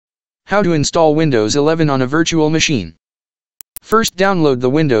How to install Windows 11 on a virtual machine. First, download the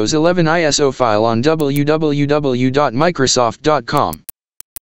Windows 11 ISO file on www.microsoft.com.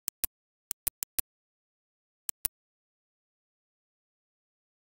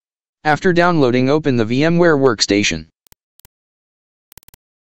 After downloading, open the VMware workstation.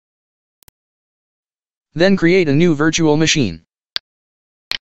 Then create a new virtual machine.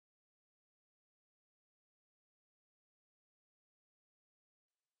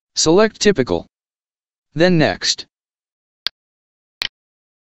 Select Typical. Then Next.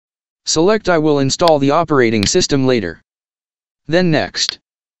 Select I will install the operating system later. Then Next.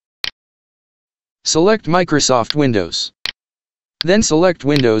 Select Microsoft Windows. Then select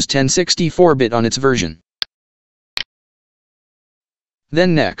Windows 10 64-bit on its version.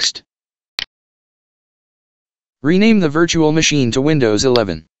 Then Next. Rename the virtual machine to Windows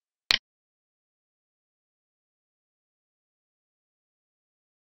 11.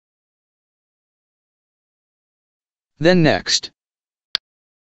 Then Next.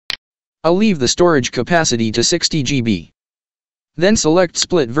 I'll leave the storage capacity to 60 GB. Then select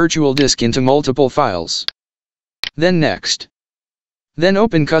Split Virtual Disk into multiple files. Then Next. Then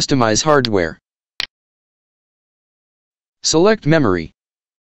open Customize Hardware. Select Memory.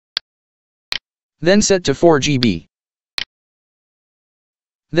 Then set to 4 GB.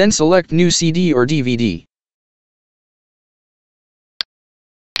 Then select New CD or DVD.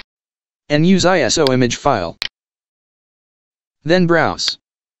 And use ISO image file. Then browse.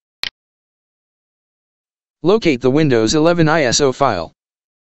 Locate the Windows 11 ISO file.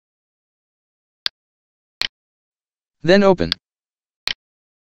 Then open.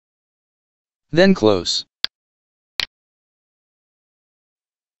 Then close.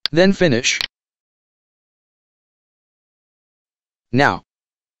 Then finish. Now,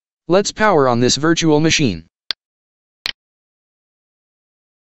 let's power on this virtual machine.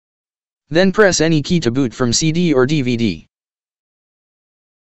 Then press any key to boot from CD or DVD.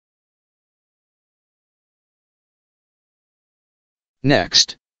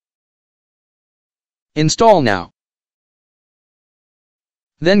 Next. Install now.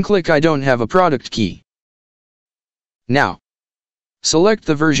 Then click I don't have a product key. Now, select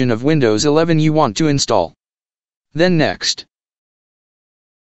the version of Windows 11 you want to install. Then Next.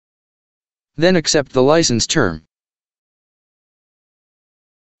 Then accept the license term.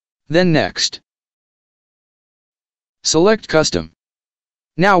 Then Next. Select Custom.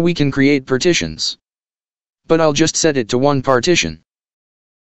 Now we can create partitions. But I'll just set it to one partition.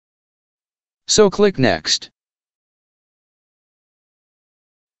 So click Next.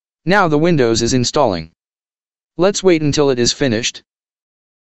 Now the Windows is installing. Let's wait until it is finished.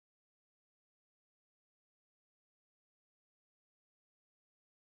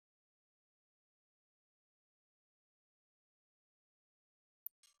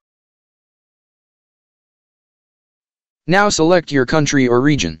 Now select your country or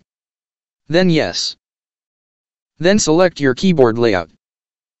region. Then Yes. Then select your keyboard layout.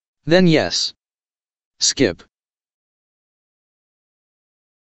 Then Yes. Skip.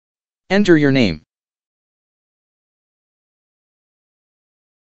 Enter your name.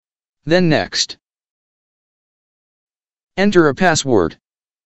 Then Next. Enter a password.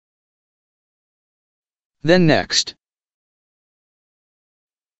 Then Next.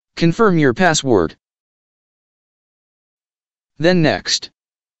 Confirm your password. Then Next.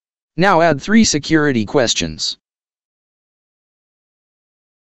 Now add 3 security questions.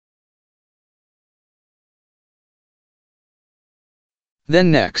 Then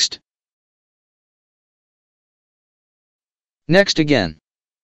Next. Next again.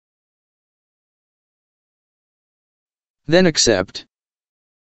 Then Accept.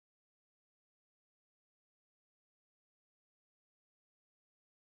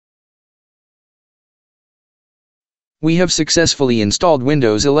 We have successfully installed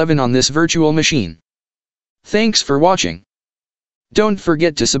Windows 11 on this virtual machine. Thanks for watching. Don't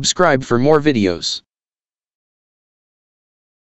forget to subscribe for more videos.